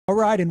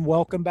right, and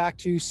welcome back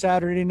to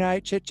Saturday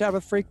Night Chit Chat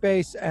with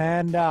Freekbass.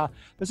 And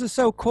this is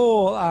so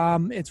cool.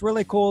 It's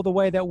really cool the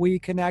way that we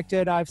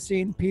connected. I've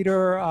seen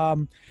Peter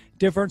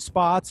different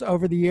spots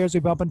over the years.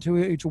 We bump into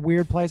each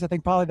weird place. I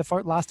think probably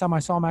the last time I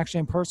saw him actually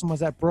in person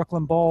was at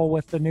Brooklyn Bowl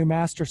with the new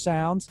Master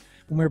Sounds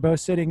when we were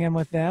both sitting in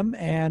with them.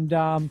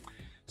 And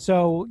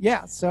so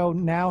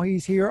now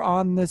he's here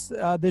on this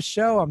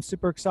show. I'm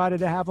super excited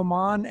to have him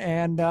on,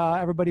 and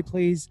everybody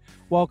please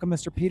welcome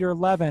Mr. Peter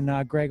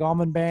Levin, Greg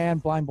Allman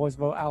Band, Blind Boys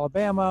of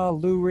Alabama,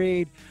 Lou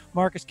Reed,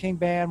 Marcus King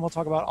Band. We'll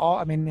talk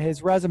about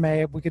his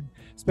resume. If we could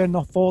spend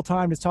the full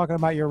time just talking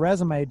about your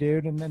resume,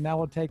 dude, and then that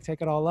will take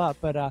it all up.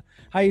 But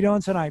how you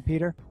doing tonight,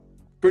 Peter?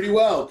 Pretty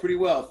well.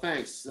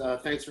 Thanks.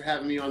 Thanks for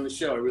having me on the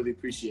show. I really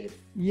appreciate it.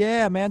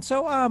 Yeah, man.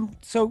 So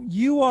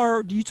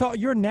you're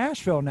in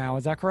Nashville now,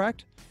 is that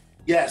correct?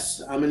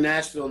 Yes, I'm in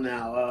Nashville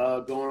now,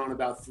 going on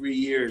about 3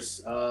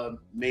 years.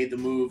 Made the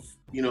move,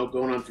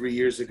 going on 3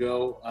 years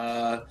ago.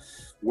 I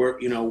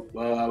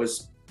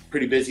was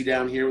pretty busy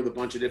down here with a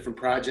bunch of different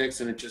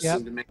projects, and it just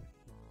seemed to make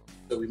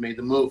so we made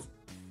the move.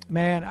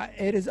 Man,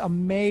 it is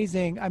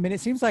amazing. I mean, it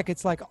seems like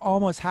it's like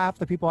almost half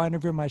the people I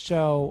interview on my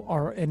show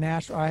are in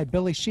Nashville. I had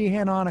Billy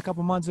Sheehan on a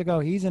couple months ago.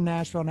 He's in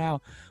Nashville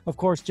now. Of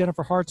course,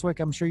 Jennifer Hartswick,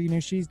 I'm sure you knew,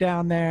 she's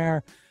down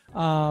there.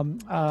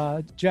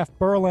 Jeff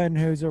Berlin,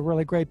 who's a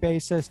really great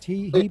bassist.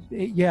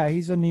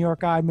 He's a New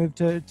York guy, moved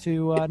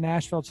to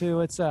Nashville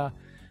too. It's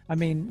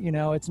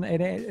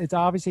it's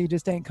obviously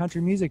just ain't country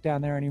music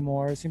down there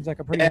anymore. It seems like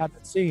a pretty hot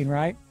scene,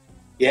 right?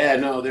 Yeah,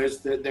 no,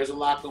 there's a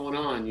lot going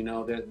on,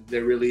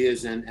 there really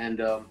is.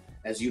 And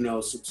as you know,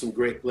 some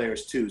great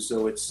players too.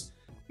 So it's,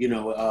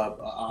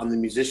 on the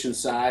musician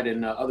side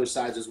and other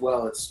sides as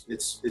well,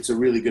 it's a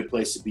really good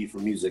place to be for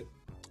music.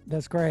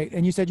 That's great.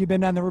 And you said you've been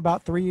down there for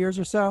about 3 years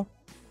or so?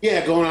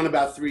 Yeah, going on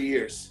about 3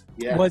 years.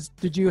 Yeah. Was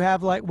it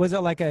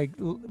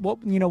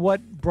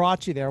what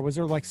brought you there? Was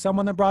there like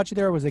someone that brought you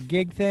there? Was it a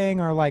gig thing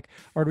or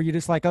were you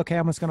just like, okay,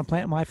 I'm just going to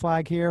plant my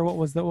flag here? What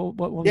was the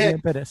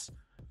impetus?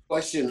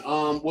 Question.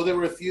 Well, there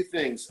were a few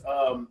things.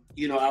 I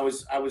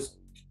was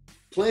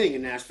playing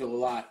in Nashville a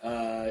lot,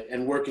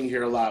 and working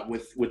here a lot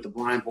with the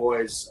Blind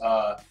Boys,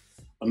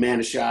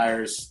 Amanda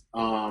Shires,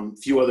 a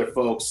few other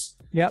folks.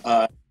 Yep.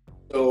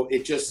 So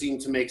it just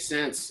seemed to make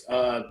sense.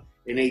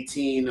 In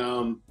 2018,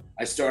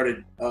 I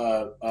started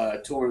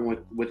touring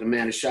with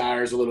Amanda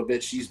Shires a little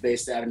bit. She's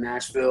based out of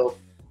Nashville.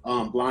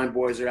 Blind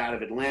Boys are out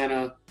of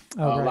Atlanta.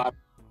 Right. A lot of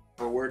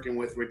people we're working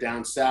with were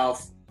down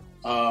south.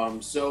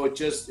 So it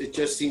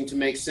just seemed to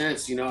make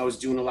sense. I was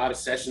doing a lot of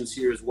sessions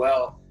here as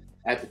well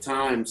at the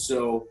time.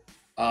 So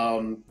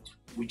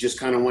we just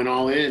kind of went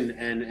all in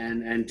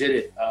and did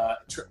it.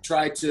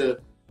 Tried to,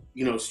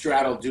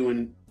 straddle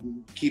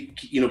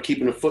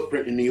keeping a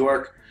footprint in New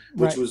York,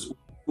 which was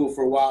cool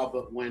for a while,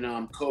 but when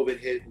COVID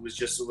hit, it was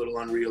just a little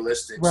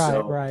unrealistic.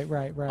 Right.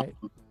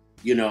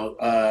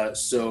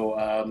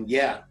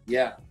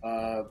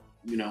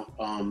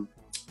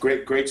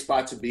 Great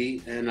spot to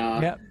be, and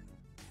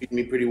treating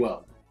me pretty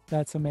well.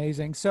 That's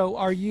amazing. So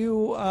are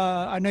you,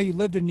 I know you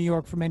lived in New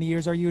York for many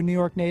years. Are you a New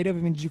York native?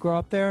 I mean, did you grow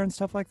up there and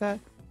stuff like that?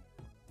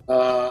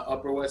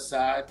 Upper West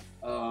Side,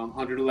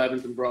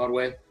 111th and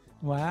Broadway.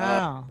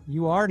 Wow.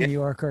 You are a New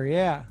Yorker.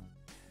 Yeah.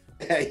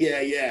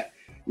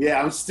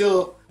 Yeah. I'm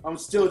still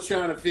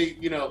trying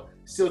to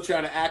still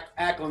trying to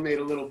acclimate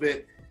a little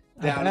bit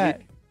down here.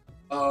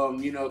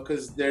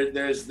 Because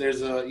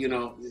there's a,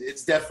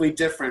 it's definitely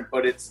different,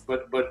 but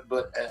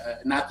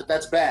not that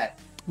that's bad.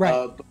 Right.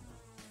 But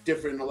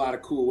different in a lot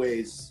of cool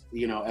ways,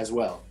 as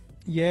well.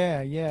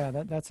 Yeah.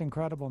 That's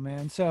incredible,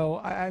 man. So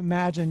I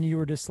imagine you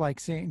were just like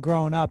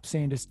growing up,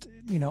 seeing just,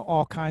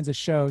 all kinds of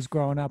shows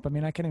growing up. I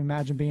mean, I can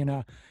imagine being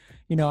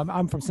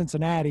I'm from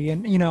Cincinnati,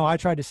 and, I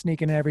tried to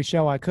sneak into every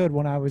show I could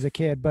when I was a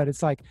kid, but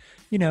it's like,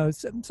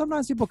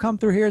 sometimes people come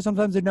through here,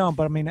 sometimes they don't,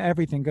 but I mean,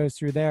 everything goes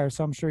through there.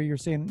 So I'm sure you're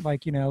seeing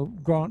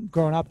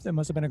growing up, it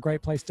must've been a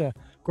great place to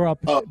grow up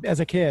as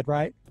a kid,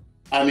 right?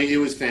 I mean, it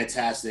was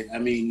fantastic. I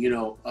mean,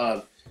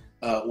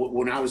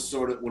 when I was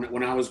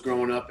when I was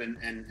growing up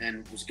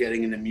and was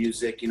getting into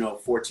music,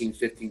 14,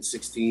 15,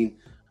 16,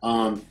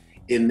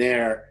 in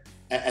there,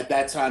 at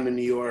that time in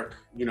New York,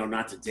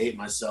 not to date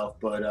myself,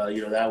 but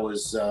that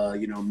was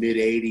mid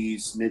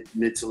 80s,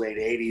 mid to late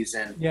 80s,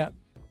 and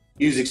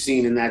music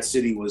scene in that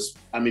city was,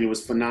 it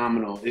was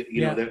phenomenal.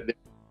 There were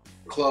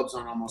clubs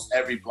on almost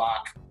every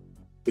block.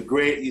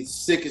 The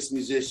sickest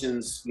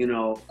musicians,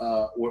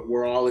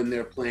 were all in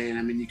there playing.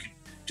 I mean, you could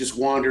just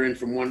wander in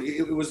from one.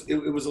 It was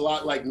a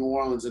lot like New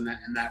Orleans in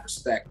that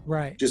respect.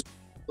 Right. Just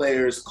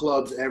players,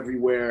 clubs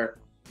everywhere.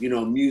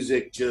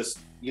 Music just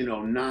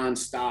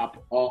nonstop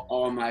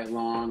all night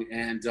long,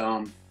 and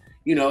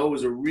it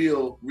was a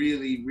really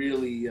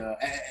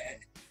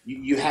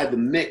you had the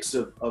mix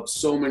of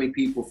so many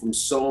people from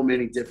so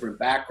many different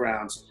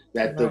backgrounds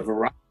that the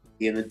variety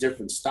and the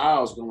different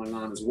styles going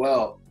on as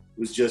well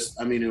was just,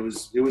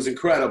 it was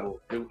incredible.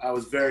 I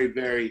was very,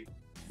 very,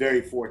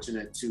 very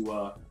fortunate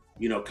to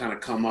kind of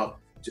come up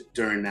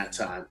during that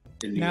time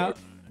in New York.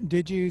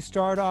 Did you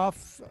start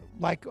off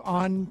like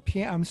on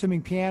piano? I'm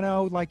assuming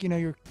piano, like, you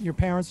know, your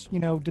parents, you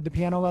know, did the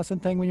piano lesson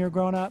thing when you were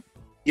growing up?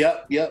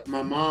 Yep.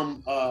 My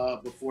mom,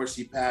 before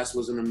she passed,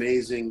 was an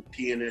amazing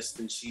pianist,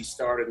 and she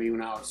started me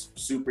when I was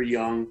super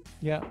young.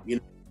 Yeah. You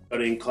know,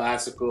 studying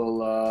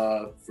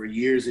classical for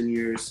years and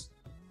years,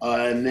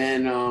 and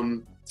then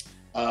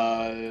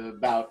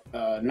about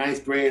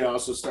ninth grade, I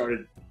also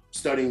started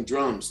studying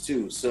drums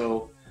too.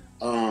 So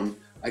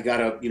I got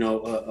a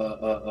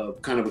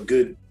kind of a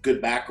good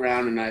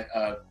background, and I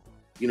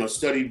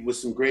studied with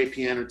some great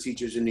piano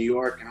teachers in New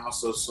York, and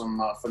also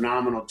some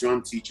phenomenal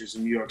drum teachers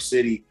in New York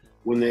City.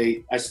 When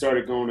I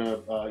started going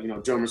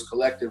to Drummers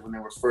Collective when they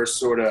were first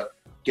sort of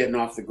getting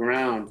off the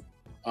ground.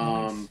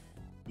 Nice.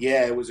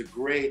 Yeah, it was a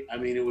great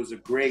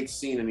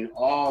scene. I mean,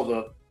 all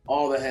the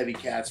heavy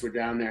cats were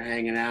down there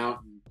hanging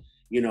out. And,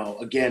 you know,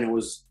 again, it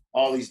was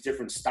all these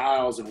different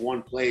styles in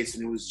one place,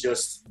 and it was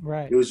just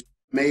right. It was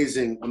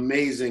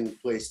amazing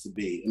place to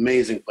be.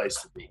 Amazing place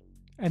to be.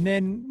 And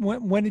then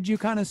when did you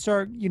kind of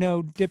start, you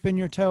know, dipping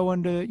your toe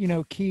into, you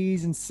know,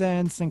 keys and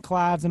synths and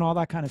claves and all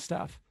that kind of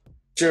stuff?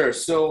 Sure.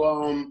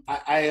 So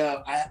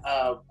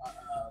I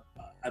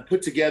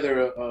put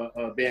together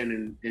a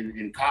band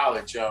in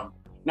college.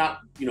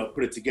 Not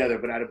put it together,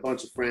 but I had a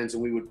bunch of friends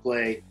and we would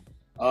play.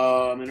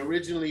 And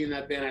originally in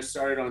that band I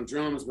started on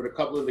drums, but a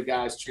couple of the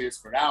guys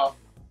transferred out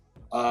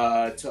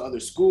to other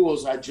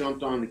schools. I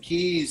jumped on the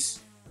keys,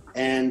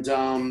 and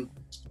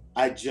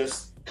I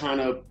just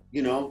kind of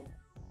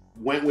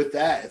went with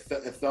that.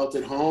 It felt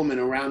at home, and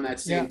around that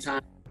same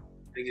time,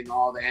 in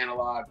all the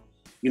analog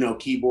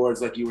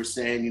keyboards, like you were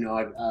saying,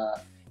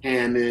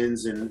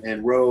 Hammonds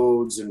and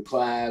Rhodes and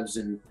claves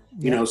and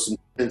some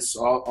synths,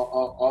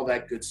 all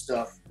that good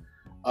stuff.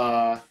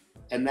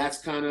 And that's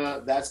kind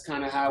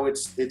of how it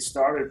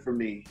started for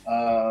me.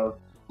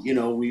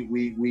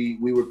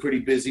 We were pretty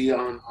busy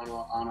on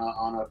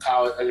a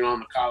college, on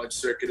the college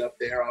circuit up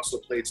there. Also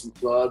played some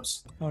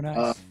clubs. Oh,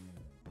 nice.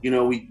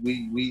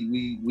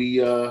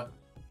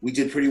 We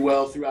did pretty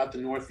well throughout the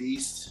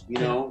Northeast.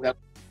 That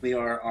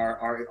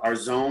was our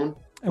zone.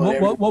 And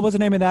what was the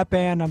name of that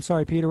band? I'm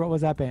sorry, Peter. What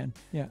was that band?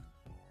 Yeah.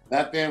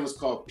 That band was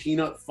called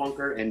Peanut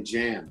Funker and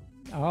Jam.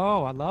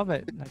 Oh, I love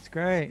it. That's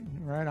great.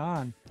 Right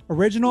on.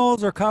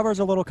 Originals or covers,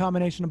 a little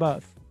combination of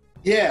both?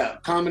 Yeah,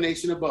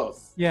 combination of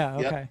both. Yeah,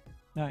 okay. Yep.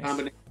 Nice.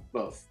 Combination of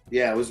both.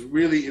 Yeah, it was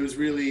really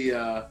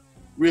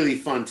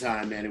fun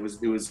time, man. It was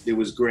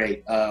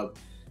great.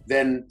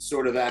 Then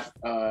sort of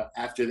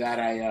after that,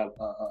 a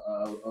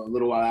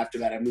little while after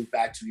that, I moved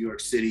back to New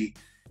York City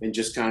and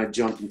just kind of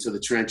jumped into the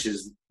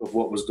trenches of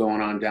what was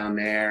going on down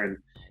there, and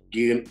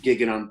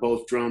gigging on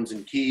both drums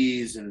and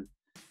keys, and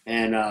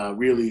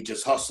really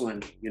just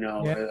hustling,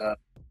 as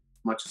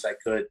much as I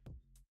could,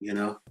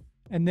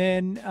 And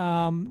then,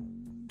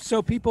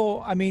 so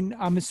people, I mean,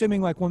 I'm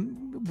assuming like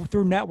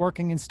through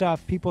networking and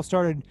stuff, people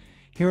started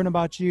hearing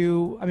about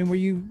you. I mean, were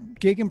you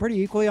gigging pretty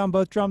equally on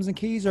both drums and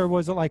keys, or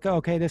was it like,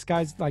 okay, this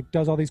guy's like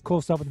does all these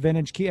cool stuff with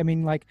vintage key? I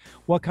mean, like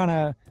what kind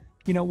of,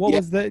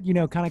 was the,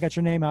 kind of got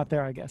your name out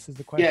there, I guess is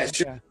the question. Yeah,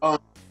 sure. Yeah.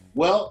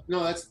 Well,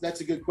 no,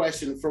 that's a good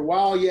question. For a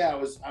while, I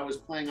was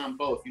playing on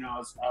both. I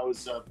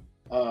was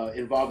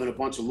involved in a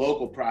bunch of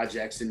local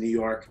projects in New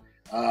York.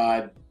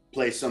 I'd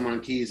play some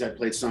on keys. I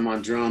played some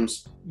on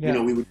drums. Yeah.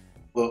 We would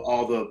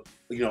all the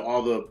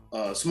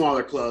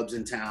smaller clubs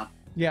in town.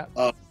 Yeah.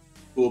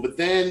 Cool. But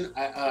then,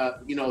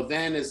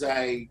 then as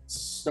I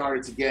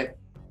started to get,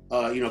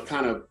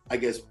 kind of, I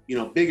guess,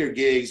 bigger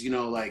gigs,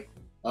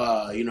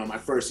 my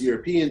first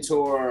European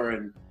tour,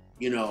 and,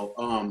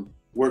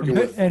 working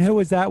with. And who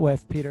was that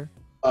with, Peter?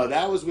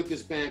 That was with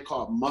this band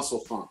called Muscle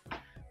Funk.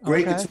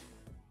 Great guitar.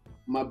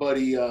 My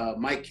buddy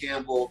Mike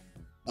Campbell.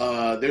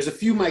 There's a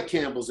few Mike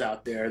Campbells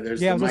out there. I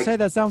was gonna say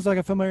that sounds like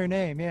a familiar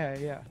name.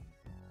 Yeah.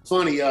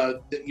 Funny,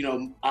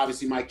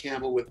 obviously Mike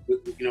Campbell with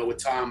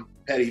Tom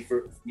Petty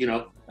for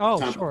Oh,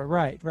 Tom, sure,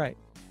 right.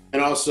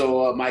 And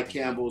also Mike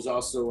Campbell is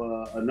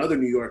also another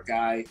New York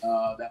guy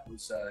that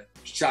was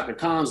Chaka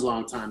Khan's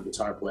longtime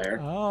guitar player.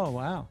 Oh,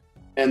 wow.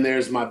 And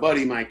there's my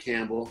buddy Mike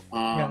Campbell.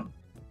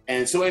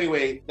 And so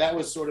anyway, that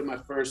was sort of my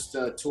first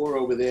tour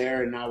over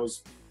there, and I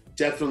was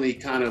definitely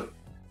kind of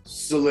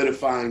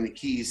solidifying the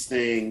keys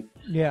thing.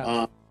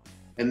 Yeah.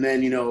 And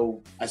then,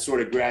 I sort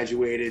of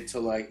graduated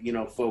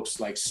to folks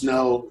like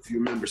Snow, if you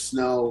remember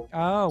Snow.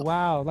 Oh,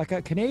 wow. Like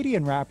a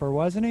Canadian rapper,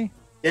 wasn't he?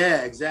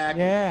 Yeah,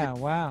 exactly. Yeah,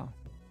 wow.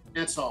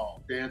 Dance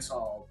hall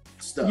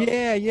stuff.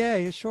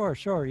 Yeah,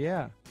 sure,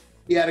 yeah.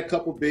 He had a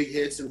couple big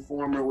hits,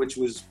 Informer, which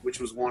was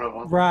one of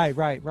them. Right.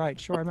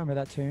 Sure, I remember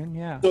that tune,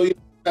 yeah. So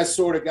I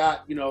sort of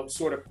got,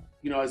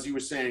 as you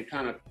were saying,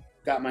 kind of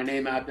got my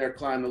name out there,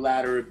 climbed the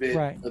ladder a bit.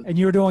 Right, and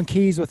you were doing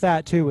keys with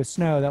that too, with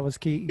Snow. That was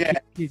key. Yeah.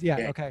 Keys.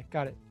 Yeah. Okay,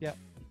 got it. Yeah.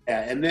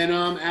 Yeah, and then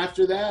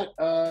after that,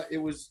 it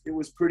was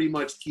pretty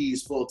much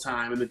keys full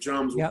time, and the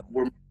drums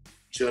were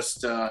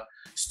just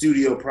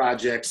studio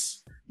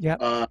projects.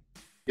 Yeah.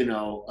 Kind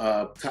of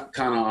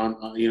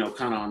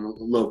on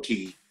low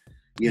key.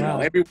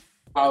 Wow. Every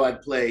while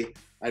I'd play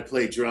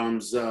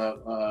drums.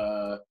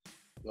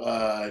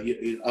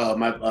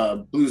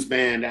 my blues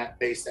band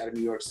based out of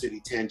New York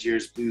City,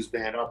 Tangiers Blues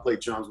Band. I'll play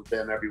drums with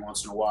them every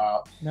once in a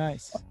while.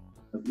 Nice.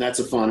 That's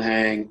a fun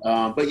hang.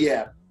 But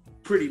yeah,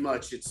 pretty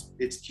much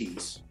it's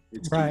keys.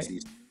 It's right.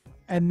 keys.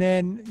 And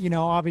then, you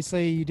know,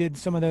 obviously you did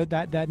some of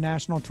that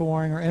national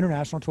touring or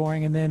international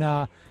touring, and then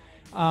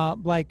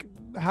like,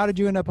 how did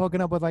you end up hooking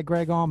up with like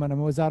Gregg Allman? I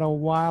mean, was that a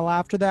while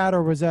after that,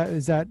 or is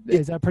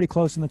that pretty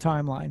close in the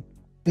timeline?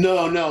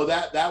 No,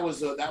 that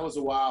was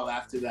a while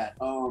after that.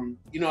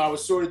 You know, I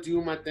was sort of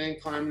doing my thing,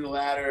 climbing the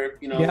ladder,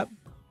 you know, yep.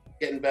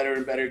 getting better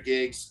and better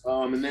gigs.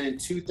 And then in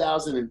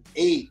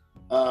 2008,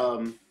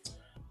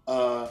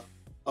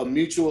 a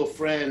mutual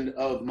friend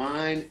of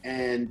mine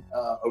and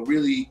a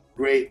really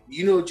great,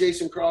 you know,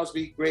 Jason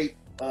Crosby, great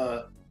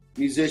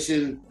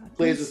musician,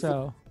 plays with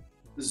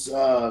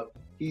so.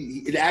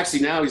 He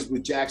actually now he's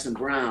with Jackson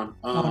Brown.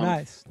 Oh,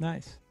 nice.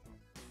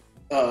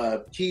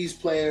 Keys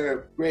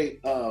player,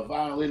 great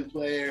violin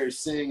player,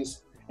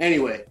 sings.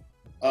 Anyway,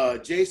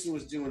 Jason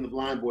was doing the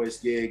Blind Boys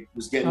gig,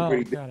 was getting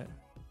pretty big. Got it.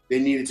 They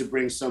needed to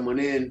bring someone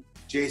in.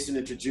 Jason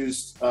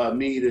introduced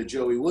me to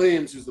Joey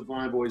Williams, who's the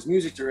Blind Boys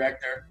music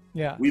director.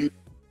 Yeah. We met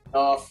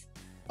off.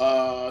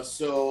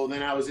 So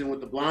then I was in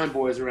with the Blind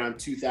Boys around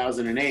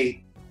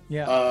 2008.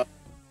 Yeah.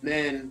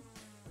 Then,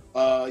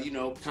 you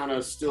know, kind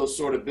of still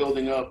sort of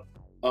building up.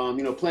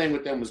 You know, playing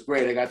with them was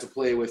great. I got to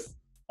play with,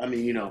 I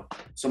mean, you know,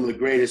 some of the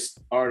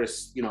greatest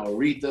artists, you know,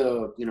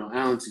 Aretha, you know,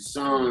 Alan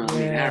Toussaint.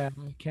 I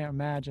can't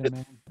imagine,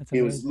 man. That's amazing.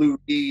 It was Lou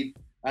Reed.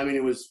 I mean,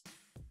 it was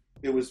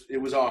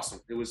awesome.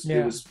 It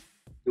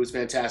was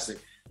fantastic.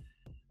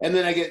 And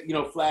then I get, you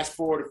know, flash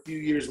forward a few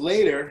years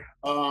later,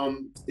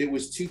 it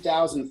was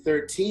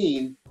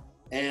 2013,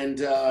 and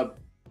the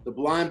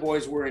Blind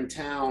Boys were in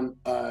town,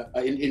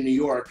 in New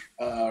York,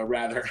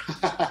 rather,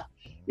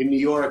 in New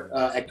York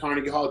at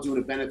Carnegie Hall doing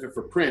a benefit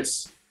for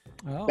Prince.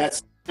 Oh. That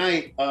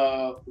night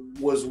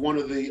was one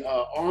of the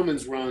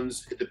Allman's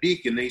runs at the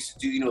Beacon. They used to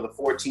do, you know, the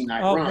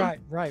 14-night run.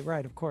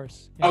 Right, of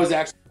course. Yeah. I was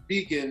actually at the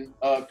Beacon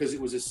because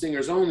it was a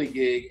singers only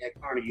gig at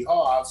Carnegie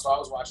Hall. So I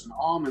was watching the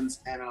Allmans,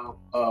 and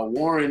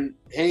Warren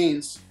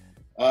Haynes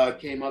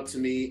came up to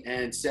me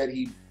and said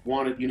he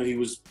wanted, you know, he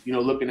was, you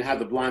know, looking to have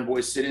the Blind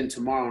Boys sit in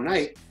tomorrow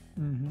night.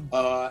 Mm-hmm.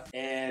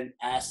 And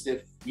asked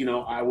if, you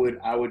know, I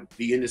would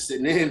be into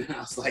sitting in. I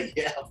was like,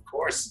 yeah, of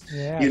course.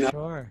 Yeah, you know?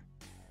 Sure.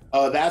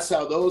 That's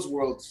how those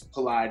worlds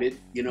collided.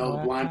 You know,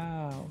 the Blind.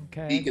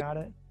 Okay, got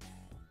it.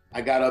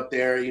 I got up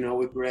there, you know,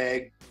 with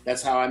Greg.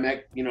 That's how I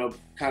met, you know,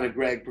 kind of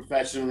Greg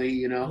professionally.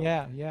 You know.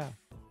 Yeah.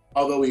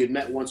 Although we had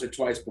met once or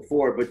twice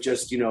before, but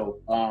just, you know,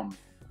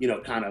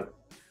 kind of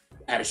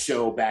at a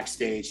show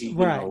backstage.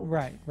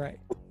 Right.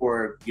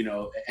 Before, you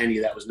know, any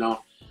of that was known.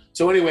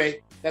 So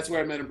anyway, that's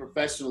where I met him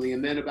professionally.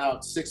 And then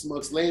about 6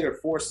 months later,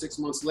 6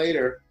 months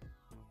later,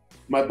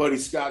 my buddy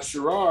Scott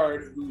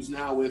Sherrard, who's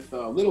now with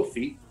Little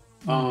Feat,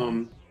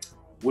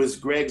 was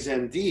Greg's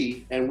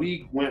MD, and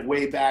we went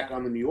way back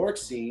on the New York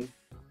scene.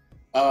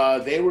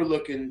 They were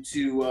looking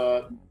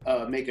to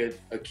make a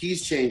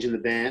keys change in the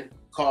band.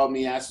 Called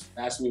me,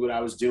 asked me what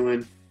I was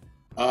doing,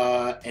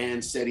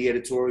 and said he had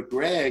a tour with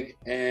Greg,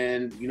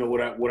 and you know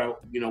would I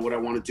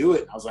want to do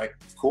it. I was like,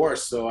 of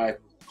course. So I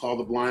called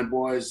the Blind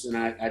Boys, and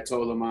I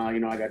told them, you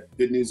know, I got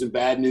good news and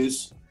bad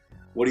news.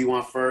 What do you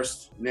want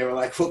first? And they were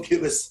like, well,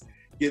 give us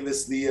the give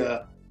us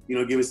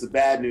the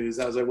bad news.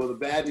 I was like, well, the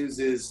bad news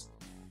is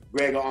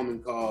Greg Allman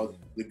called.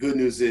 The good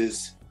news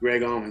is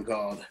Gregg Allman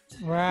called.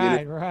 Right,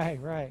 you know?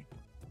 right.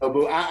 So,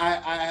 but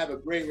I have a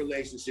great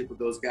relationship with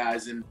those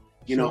guys, and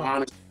you know,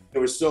 honestly, they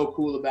were so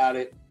cool about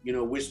it. You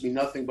know, wished me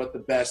nothing but the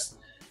best,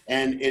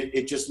 and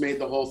it just made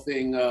the whole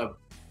thing,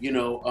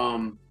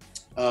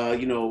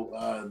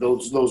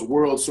 those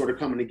worlds sort of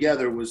coming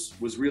together was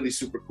really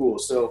super cool.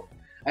 So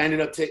I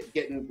ended up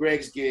getting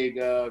Greg's gig,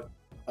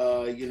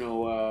 early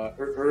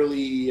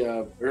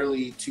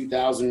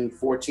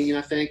 2014,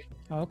 I think.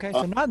 Okay,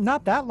 so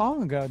not that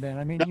long ago then.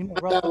 I mean, you know,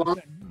 not that long.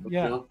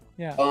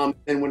 Yeah.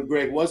 And when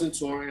Greg wasn't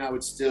touring, I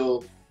would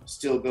still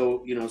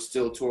go, you know,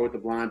 still tour with the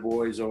Blind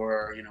Boys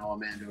or, you know,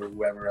 Amanda or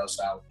whoever else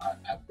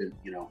I've been,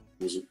 you know,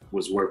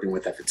 was working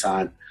with at the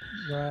time.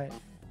 Right.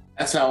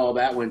 That's how all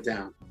that went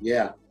down.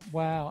 Yeah.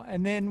 Wow.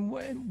 And then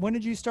when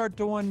did you start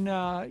doing,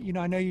 you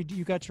know, I know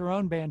you got your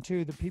own band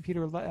too, the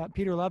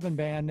Peter Levin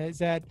Band. Is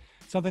that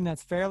something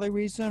that's fairly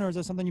recent, or is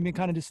that something you've been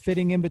kind of just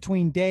fitting in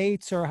between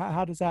dates, or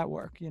how does that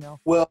work, you know?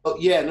 Well,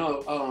 yeah,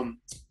 no,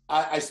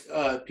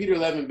 Peter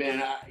Levin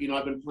Band, you know,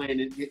 I've been playing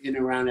in and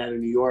around out of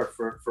New York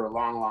for a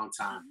long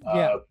time.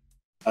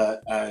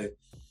 I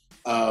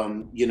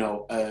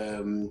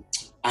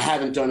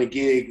haven't done a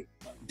gig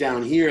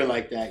down here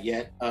like that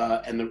yet.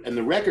 And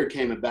the record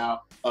came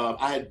about.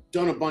 I had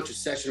done a bunch of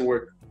session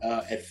work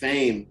at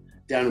Fame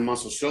down in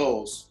Muscle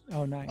Shoals.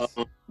 Oh, nice.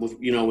 With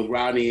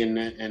Rodney and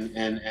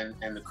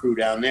the crew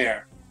down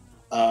there.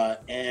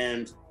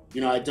 And you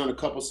know, I'd done a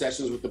couple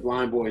sessions with the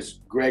Blind Boys.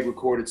 Greg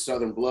recorded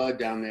Southern Blood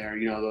down there,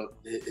 you know,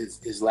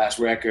 his last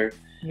record.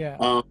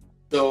 Yeah.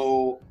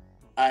 So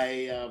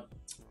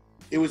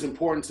it was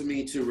important to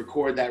me to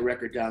record that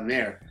record down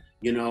there.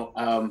 You know,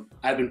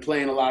 I've been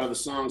playing a lot of the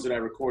songs that I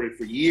recorded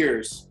for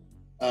years,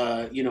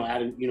 you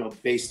know,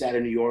 based out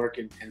of New York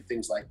and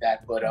things like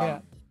that.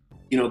 But,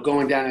 you know,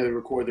 going down to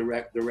record the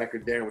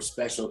record there was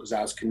special because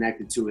I was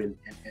connected to it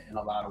in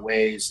a lot of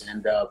ways.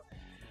 And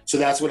so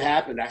that's what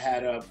happened.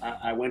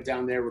 I went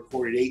down there,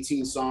 recorded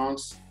 18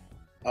 songs.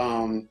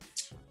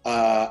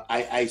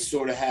 I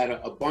sort of had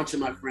a bunch of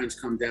my friends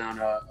come down.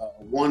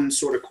 One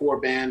sort of core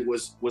band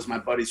was my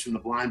buddies from the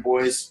Blind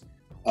Boys,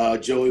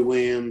 Joey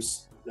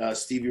Williams,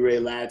 Stevie Ray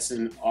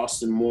Ladson,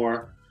 Austin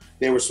Moore.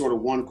 They were sort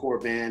of one core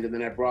band. And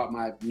then I brought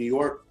my New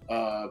York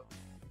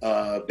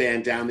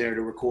band down there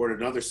to record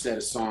another set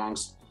of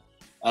songs.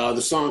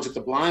 The songs that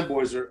the Blind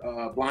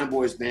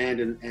Boys band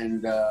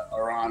and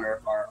are on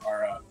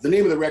are the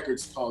name of the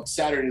record's called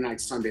Saturday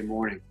Night, Sunday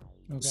Morning.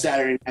 Okay.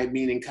 Saturday night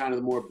meaning kind of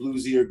the more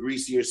bluesier,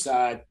 greasier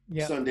side.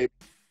 Yep. Sunday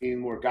meaning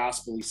more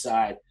gospel-y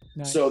side.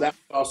 Nice. So that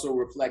also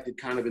reflected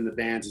kind of in the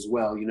bands as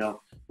well. You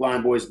know,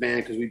 Blind Boys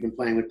band, because we've been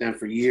playing with them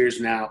for years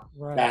now.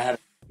 Right. That had,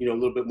 you know, a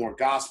little bit more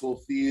gospel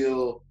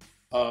feel.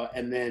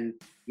 And then,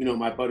 you know,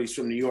 my buddies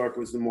from New York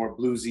was the more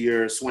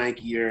bluesier,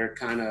 swankier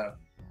kind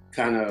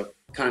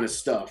of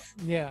stuff.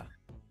 Yeah.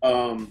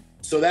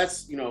 So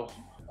that's, you know,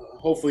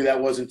 hopefully that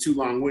wasn't too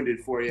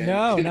long-winded for you.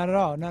 No, not at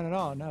all. Not at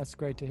all. No, it's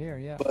great to hear.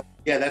 Yeah. But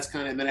yeah, that's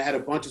kind of, and then I had a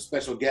bunch of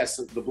special guests,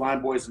 the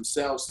Blind Boys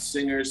themselves, the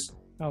singers.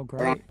 Oh,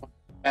 great.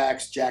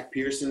 Backs, Jack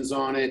Pearson's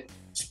on it.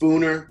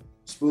 Spooner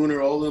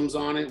Olam's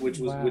on it, which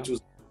was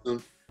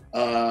awesome.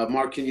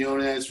 Mark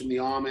Quinones from the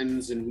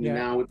Almonds and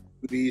now with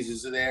the Doobies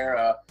is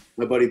there.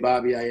 My buddy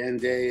Bobby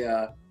Allende,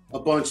 a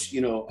bunch, you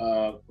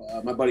know,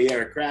 my buddy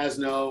Eric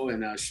Krasno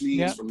and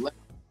Schnees from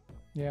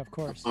Yeah, of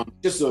course.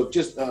 Just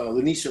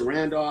Lanisha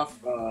Randolph,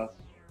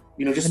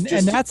 you know,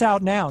 and that's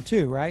out now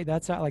too, right?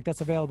 That's out, like, that's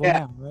available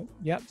now, right?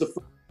 Yep. The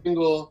first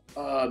single,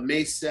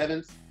 May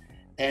 7th,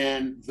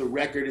 and the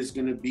record is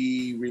going to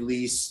be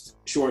released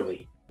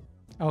shortly.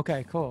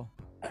 Okay, cool.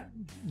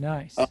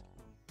 Nice.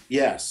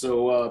 Yeah,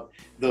 so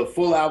the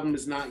full album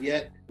is not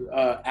yet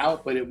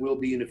out, but it will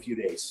be in a few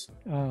days.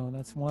 Oh,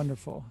 that's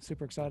wonderful.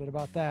 Super excited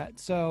about that.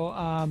 So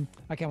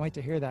I can't wait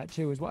to hear that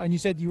too as well. And you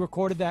said you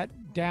recorded that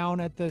down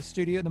at the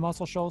studio, the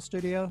Muscle Shoals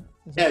studio?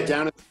 Yeah,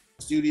 down at the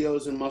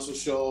studios in Muscle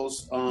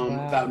Shoals.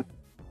 About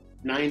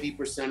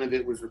 90% of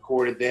it was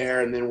recorded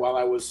there. And then while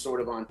I was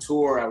sort of on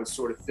tour, I would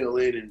sort of fill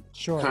in and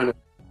kind of,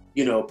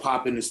 you know,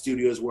 pop into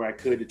studios where I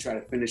could to try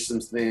to finish some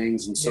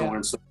things and so on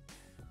and so on.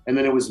 And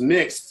then it was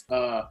mixed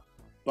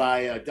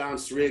by Don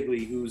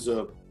Srigley, who's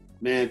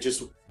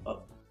just a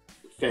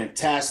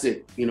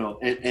fantastic, you know,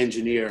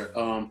 engineer.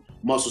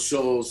 Muscle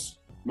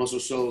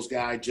Shoals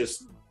guy,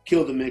 just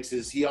killed the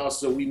mixes.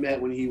 We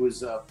met when he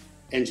was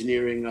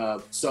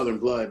engineering Southern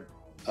Blood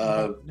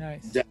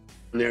nice. down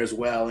there as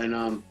well.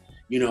 And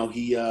you know,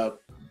 he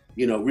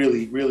you know,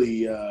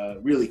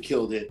 really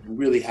killed it. I'm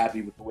really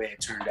happy with the way it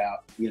turned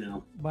out, you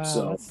know. Wow,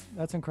 so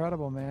that's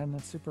incredible, man.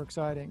 That's super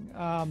exciting.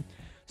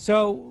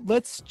 So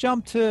let's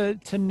jump to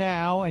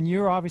now, and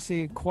you're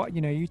obviously quite, you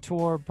know, you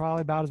tour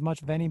probably about as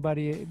much of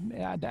anybody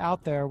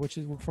out there, which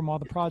is from all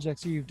the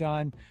projects you've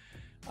done.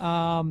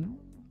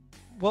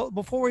 Well,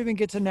 before we even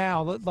get to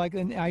now, like,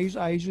 and I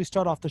usually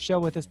start off the show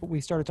with this, but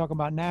we started talking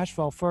about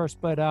Nashville first.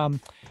 But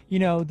you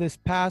know, this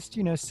past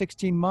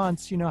 16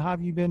 months, you know, how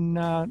you been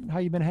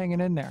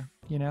hanging in there?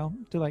 You know,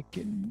 to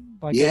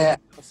yeah.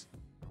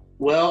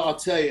 Well, I'll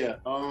tell you,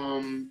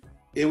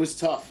 it was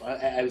tough.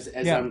 As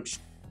I'm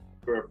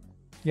sure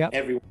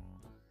everyone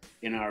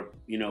in our,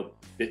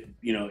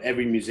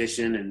 every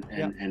musician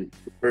and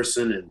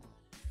person and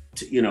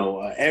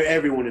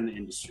everyone in the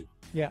industry.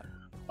 Yeah.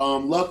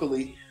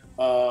 Luckily,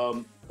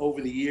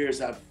 over the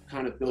years, I've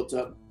kind of built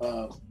up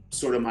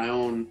sort of my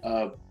own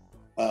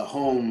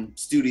home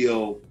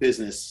studio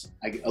business.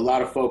 A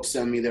lot of folks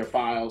send me their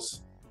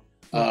files,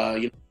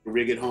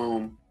 rig at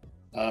home.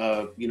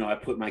 I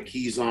put my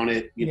keys on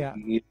it. Here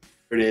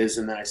it is,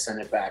 and then I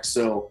send it back.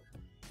 So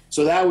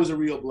that was a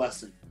real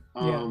blessing.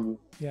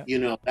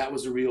 That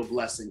was a real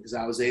blessing because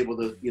I was able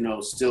to,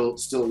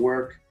 still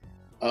work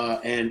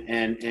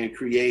and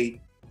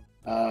create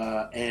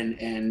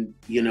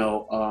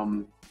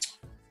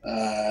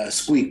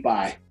squeak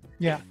by.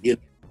 Yeah.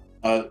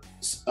 That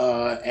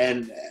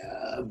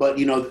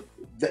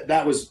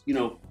was,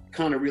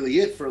 kind of really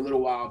it for a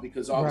little while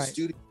because all the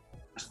studios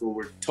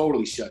were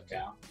totally shut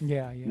down.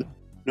 Yeah.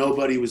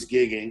 Nobody was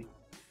gigging.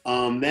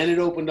 Then it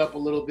opened up a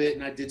little bit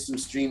and I did some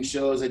stream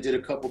shows. I did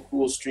a couple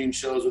cool stream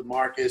shows with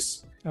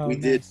Marcus. We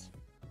did,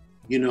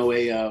 a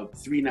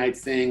 3-night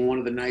thing. One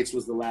of the nights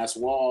was the Last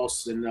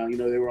Waltz and,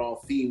 they were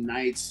all themed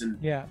nights and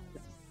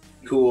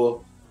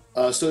cool.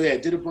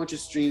 Did a bunch of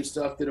stream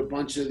stuff, did a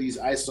bunch of these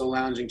ISO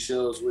lounging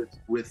shows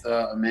with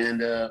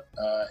Amanda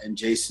and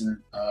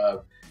Jason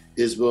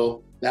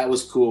Isbell. That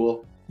was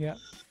cool. Yeah.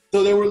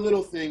 So there were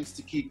little things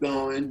to keep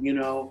going,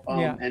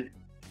 and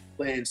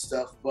playing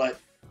stuff. But,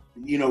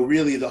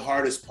 really the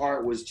hardest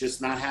part was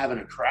just not having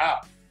a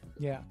crowd.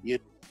 Yeah.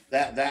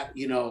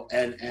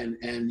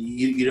 And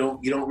you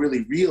don't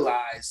really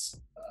realize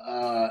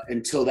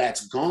until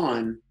that's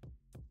gone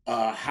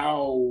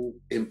how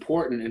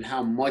important and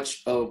how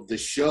much of the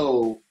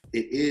show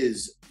it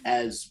is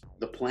as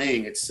the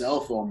playing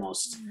itself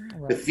almost.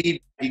 Right. The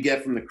feedback you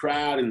get from the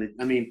crowd, and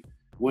I mean,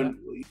 when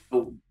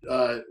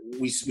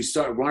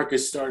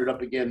Marcus started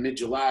up again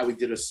mid-July, we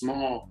did a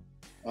small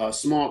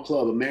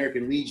club,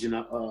 American Legion,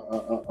 in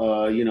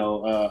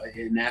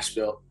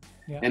Nashville.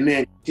 Yeah. And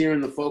man, hearing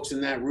the folks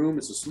in that room,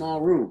 it's a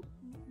small room,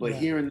 but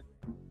hearing them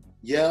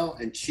yell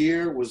and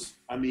cheer was,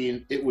 I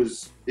mean, it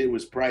was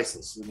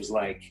priceless. It was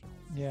like,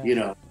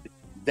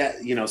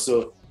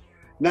 so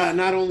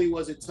not only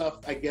was it tough,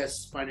 I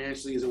guess,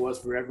 financially as it was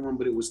for everyone,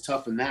 but it was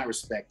tough in that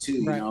respect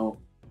too, right.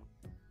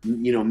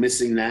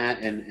 Missing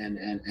that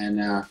and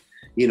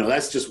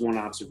that's just one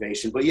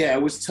observation. But yeah,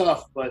 it was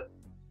tough, but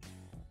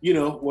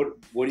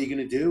what are you going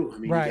to do? I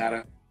mean, right.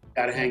 you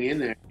gotta hang in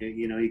there.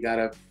 You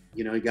gotta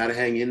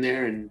hang in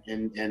there and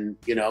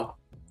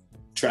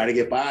try to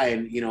get by.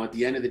 And, at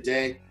the end of the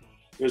day,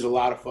 there's a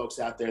lot of folks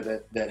out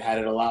there that had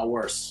it a lot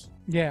worse.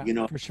 Yeah,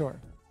 for sure.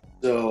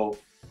 So,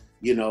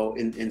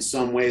 in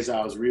some ways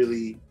I was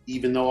really,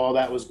 even though all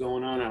that was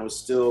going on, I was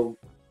still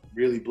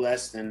really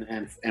blessed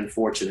and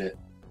fortunate,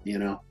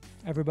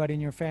 Everybody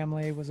in your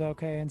family was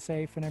okay and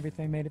safe and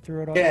everything, made it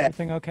through it all? Yeah.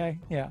 Everything okay?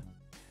 Yeah.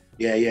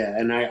 Yeah.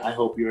 And I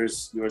hope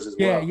yours as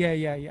well.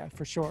 Yeah,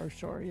 for sure.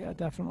 Yeah,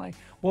 definitely.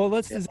 Well,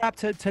 let's zap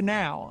to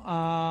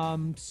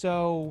now.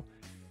 So,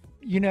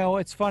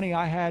 it's funny.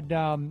 I had,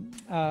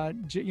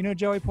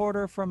 Joey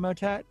Porter from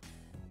Motet?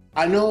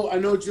 I know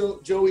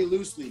Joey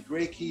loosely,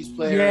 great keys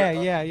player.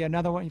 Yeah.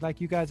 Another one, like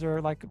you guys are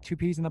like two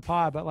peas in the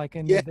pod, but like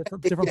in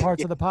different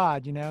parts of the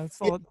pod, it's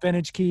all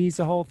vintage keys,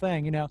 the whole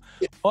thing,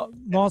 Well,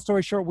 long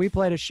story short, we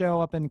played a show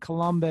up in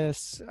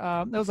Columbus.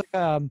 That was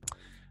like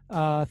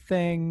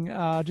thing,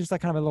 just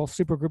like kind of a little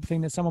super group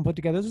thing that someone put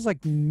together. This was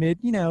like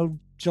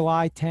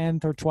July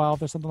 10th or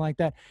 12th or something like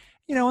that.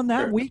 And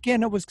that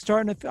weekend it was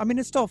starting to,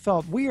 it still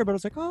felt weird, but it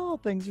was like, oh,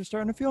 things are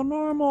starting to feel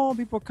normal.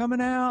 People are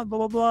coming out, blah,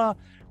 blah, blah.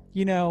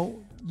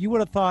 You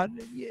would have thought,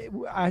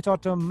 I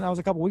talked to him, that was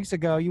a couple weeks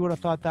ago. You would have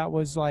thought that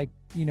was like,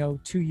 2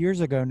 years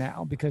ago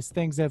now, because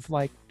things have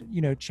like,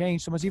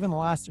 changed so much, even the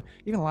last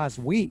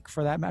week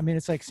for that.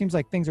 It's like, seems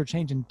like things are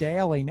changing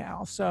daily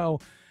now. So,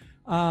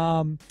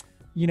 so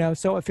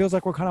it feels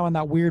like we're kind of on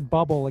that weird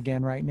bubble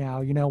again right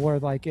now, where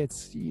like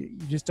it's, you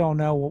just don't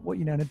know what,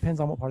 and it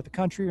depends on what part of the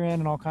country you're in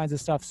and all kinds of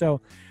stuff.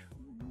 So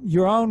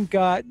your own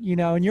gut,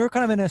 and you're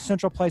kind of in a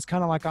central place,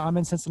 kind of like I'm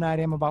in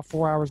Cincinnati. I'm about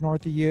 4 hours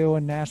north of you,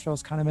 and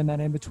Nashville's kind of in that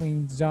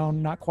in-between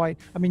zone. Not quite.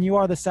 You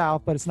are the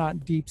South, but it's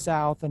not deep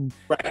South, and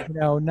right.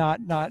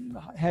 Not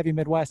heavy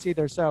Midwest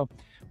either. So,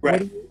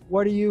 right.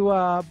 What do you,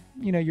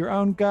 your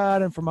own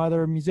gut, and from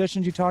other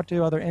musicians you talk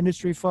to, other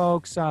industry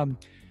folks,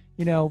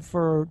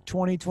 for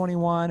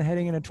 2021,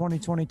 heading into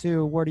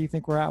 2022, where do you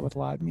think we're at with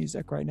live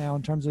music right now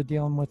in terms of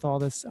dealing with all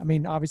this?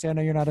 Obviously, I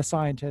know you're not a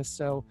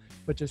scientist,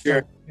 but just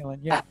sure. Feeling,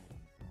 yeah.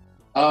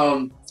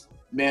 Man,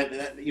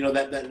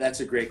 that's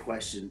a great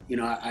question.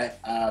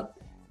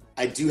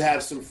 I do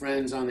have some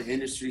friends on the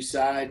industry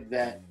side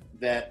that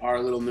are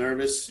a little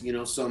nervous.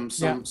 Some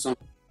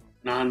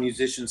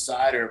non-musician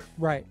side, or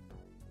right.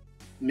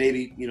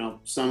 Maybe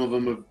some of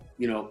them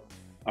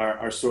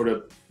are sort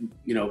of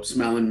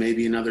smelling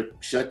maybe another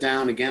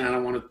shutdown again. I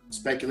don't want to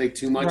speculate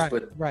too much, right.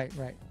 but right.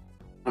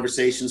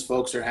 Conversations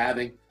folks are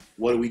having.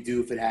 What do we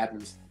do if it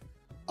happens?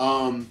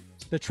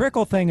 The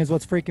trickle thing is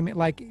what's freaking me.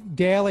 Like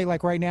daily,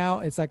 like right now,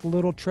 it's like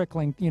little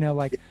trickling,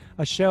 like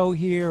a show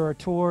here or a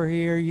tour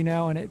here,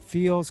 and it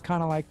feels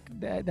kind of like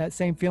that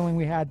same feeling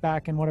we had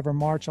back in whatever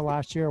March of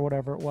last year or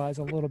whatever it was,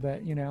 a little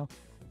bit,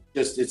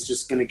 It's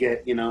just going to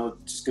get,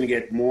 just going to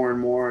get more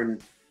and more.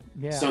 And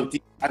not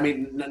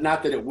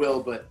that it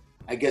will, but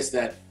I guess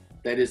that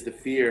is the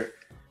fear.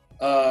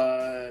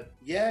 I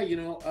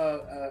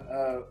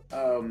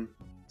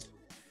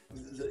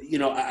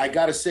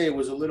gotta say it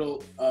was a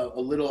little.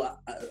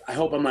 I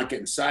hope I'm not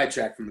getting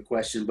sidetracked from the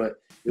question,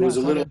 but it was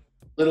a little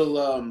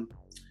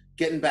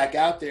getting back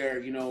out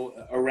there,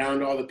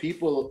 around all the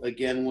people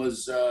again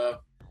was a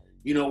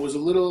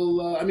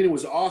little. It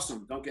was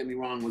awesome. Don't get me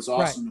wrong, it was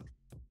awesome. Right.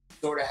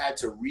 Sort of had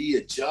to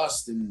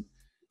readjust and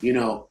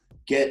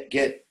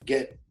get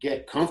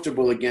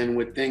comfortable again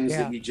with things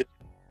that you just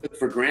took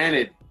for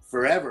granted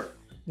forever.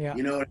 Yeah.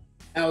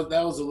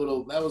 That was a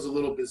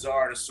little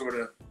bizarre to sort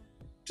of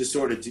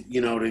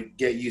to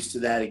get used to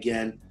that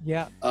again.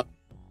 Yeah. I'm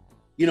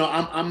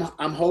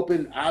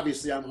hoping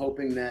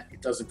that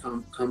it doesn't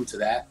come to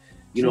that.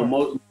 Sure.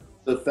 Most of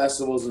the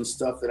festivals and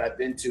stuff that I've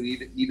been to,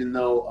 even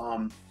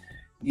though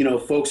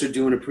folks are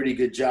doing a pretty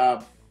good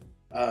job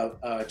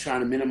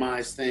trying to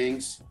minimize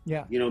things.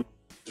 Yeah.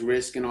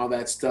 Risk and all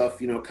that stuff,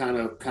 kind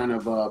of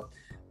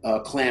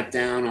clamp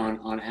down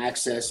on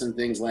access and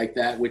things like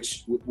that,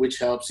 which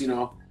helps,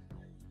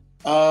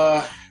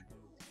 I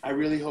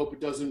really hope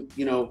it doesn't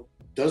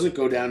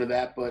go down to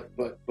that, but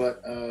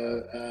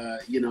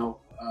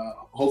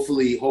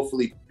hopefully,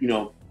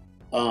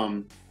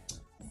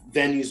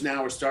 venues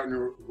now are starting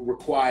to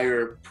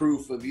require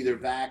proof of either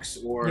vax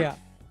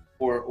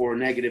or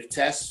negative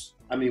tests.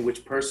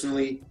 Which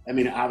personally,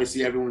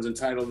 obviously everyone's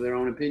entitled to their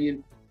own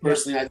opinion,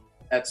 personally,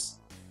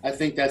 I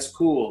think that's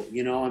cool.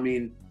 You know, I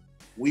mean,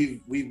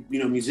 we've you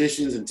know,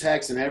 musicians and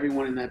techs and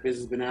everyone in that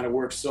business has been out of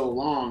work so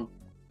long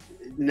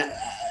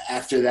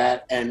after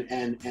that,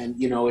 and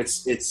you know,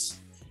 it's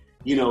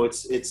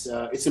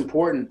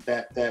important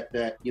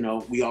that you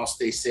know, we all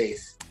stay safe.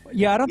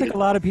 Yeah, I don't think a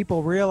lot of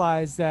people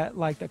realize that,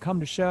 like, that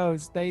come to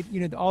shows, they,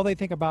 you know, all they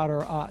think about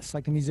are us,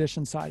 like the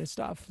musician side of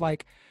stuff.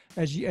 Like,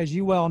 as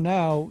you well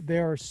know,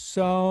 there are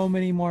so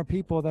many more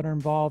people that are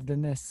involved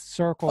in this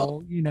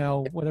circle, you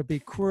know, whether it be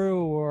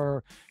crew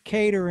or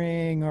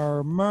catering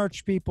or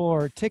merch people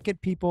or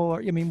ticket people,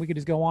 or, I mean, we could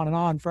just go on and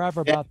on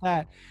forever about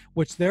that,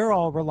 which they're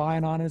all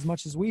relying on as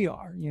much as we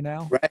are, you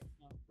know?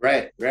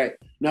 Right.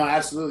 No,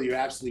 absolutely. You're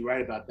absolutely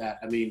right about that.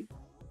 I mean,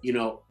 you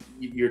know,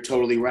 you're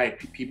totally right.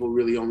 People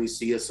really only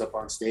see us up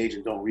on stage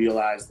and don't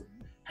realize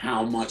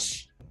how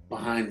much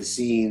behind the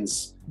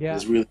scenes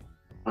is really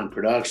on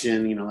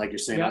production, you know, like you're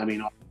saying. I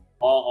mean,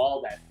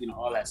 all that, you know,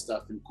 all that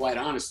stuff. And quite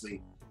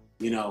honestly,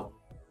 you know,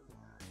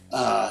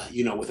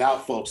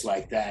 without folks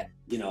like that,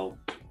 you know,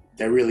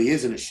 there really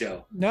isn't a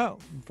show. No,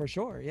 for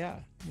sure. Yeah.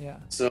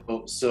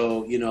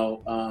 So you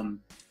know,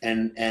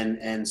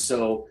 and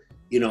so,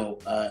 you know,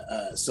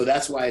 so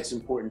that's why it's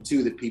important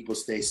too that people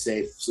stay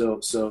safe. So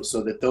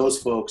that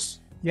those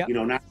folks, you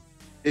know, not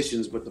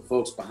musicians, but the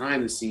folks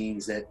behind the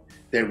scenes that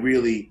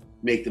really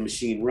make the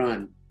machine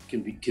run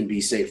can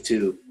be safe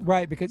too.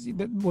 Right, because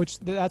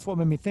that's what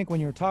made me think when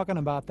you were talking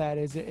about that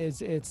is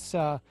it's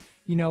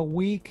you know,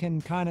 we can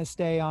kind of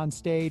stay on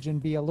stage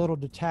and be a little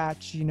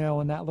detached, you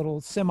know, in that little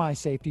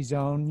semi-safety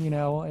zone, you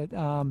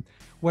know,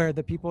 where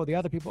the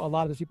other people, a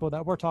lot of the people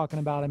that we're talking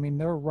about, I mean,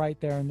 they're right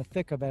there in the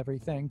thick of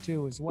everything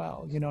too as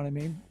well. You know what I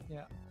mean?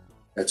 Yeah.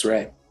 That's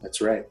right.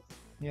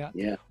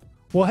 Yeah.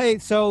 Well, hey,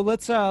 so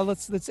let's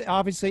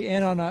obviously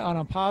end on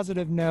a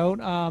positive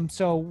note.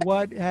 So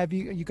what have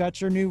you got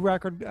your new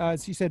record?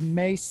 So you said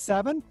May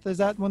 7th. Is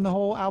that when the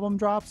whole album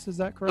drops? Is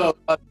that correct?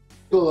 So,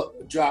 will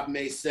drop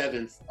May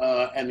 7th,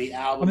 and the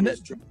album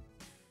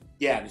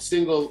the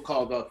single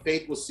called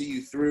 "Faith Will See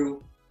You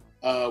Through,"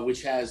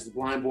 which has the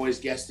Blind Boys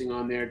guesting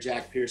on there,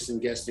 Jack Pearson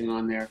guesting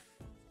on there.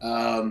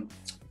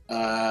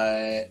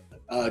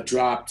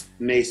 Dropped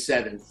May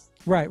 7th.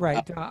 Right.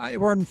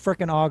 We're in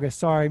frickin' August.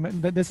 Sorry,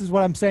 but this is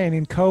what I'm saying.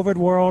 In COVID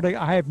world,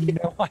 I have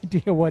no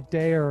idea what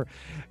day or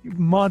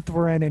month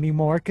we're in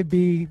anymore. It could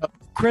be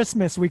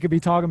Christmas. We could be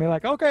talking, be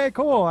like, okay,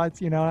 cool.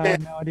 It's, you know, I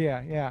have no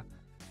idea. Yeah.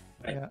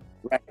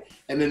 Right.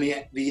 And then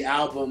the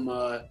album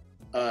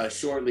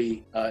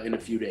shortly in a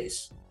few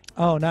days.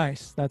 Oh,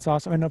 nice. That's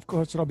awesome. And of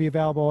course, it'll be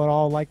available at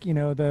all, like, you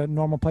know, the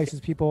normal places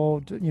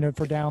people, you know,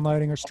 for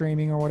downloading or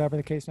streaming or whatever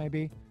the case may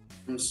be.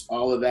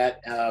 All of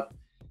that.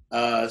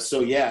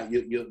 So yeah,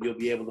 you'll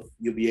be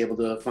able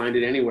to find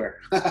it anywhere.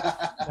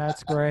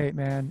 That's great,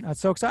 man. That's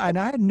so exciting. And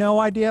I had no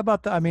idea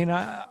about I mean,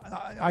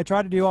 I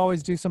try to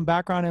always do some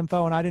background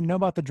info, and I didn't know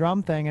about the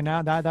drum thing. And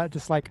now that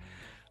just like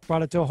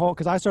brought it to a whole,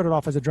 because I started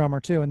off as a drummer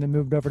too, and then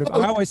moved over to,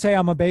 I always say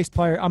I'm a bass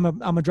player. I'm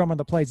a drummer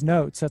that plays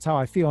notes. That's how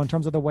I feel in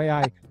terms of the way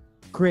I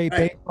create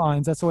bass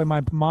lines. That's the way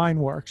my mind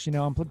works. You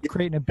know, I'm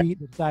creating a beat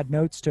that's add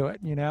notes to it,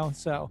 you know,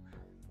 so.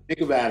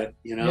 Think about it,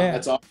 you know,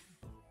 that's awesome.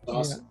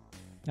 Yeah.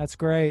 That's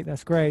great.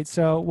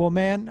 So, well,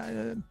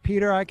 man,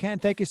 Peter, I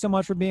can't thank you so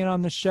much for being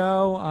on the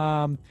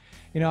show.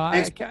 You know,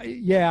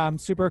 I'm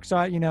super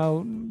excited, you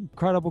know,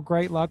 incredible,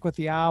 great luck with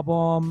the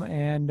album.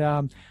 And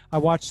I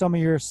watched some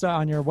of your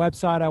on your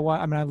website.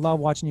 I mean, I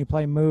love watching you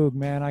play Moog,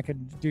 man. I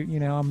could do,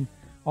 you know, I'm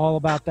all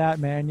about that,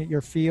 man.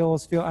 Your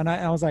feels. And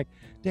I was like,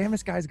 damn,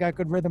 this guy's got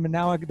good rhythm. And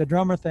now the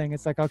drummer thing,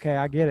 it's like, okay,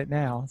 I get it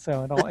now.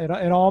 So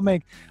it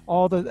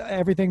all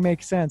everything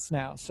makes sense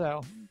now.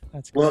 So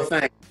that's great. Well,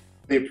 thanks.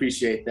 We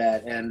appreciate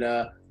that, and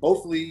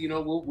hopefully, you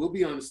know, we'll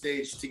be on the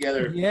stage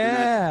together.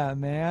 Yeah,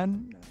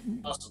 man.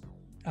 Awesome.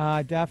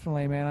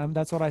 Definitely, man.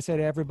 That's what I say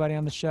to everybody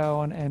on the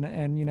show,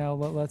 and you know,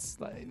 let's.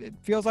 It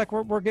feels like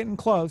we're getting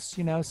close,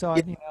 you know. So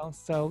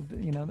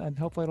you know, and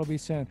hopefully it'll be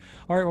soon.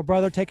 All right, well,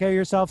 brother, take care of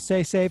yourself.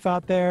 Stay safe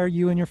out there,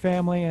 you and your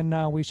family,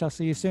 and we shall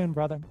see you soon,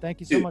 brother. Thank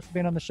you so much for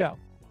being on the show.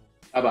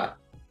 Bye bye.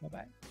 Bye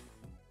bye.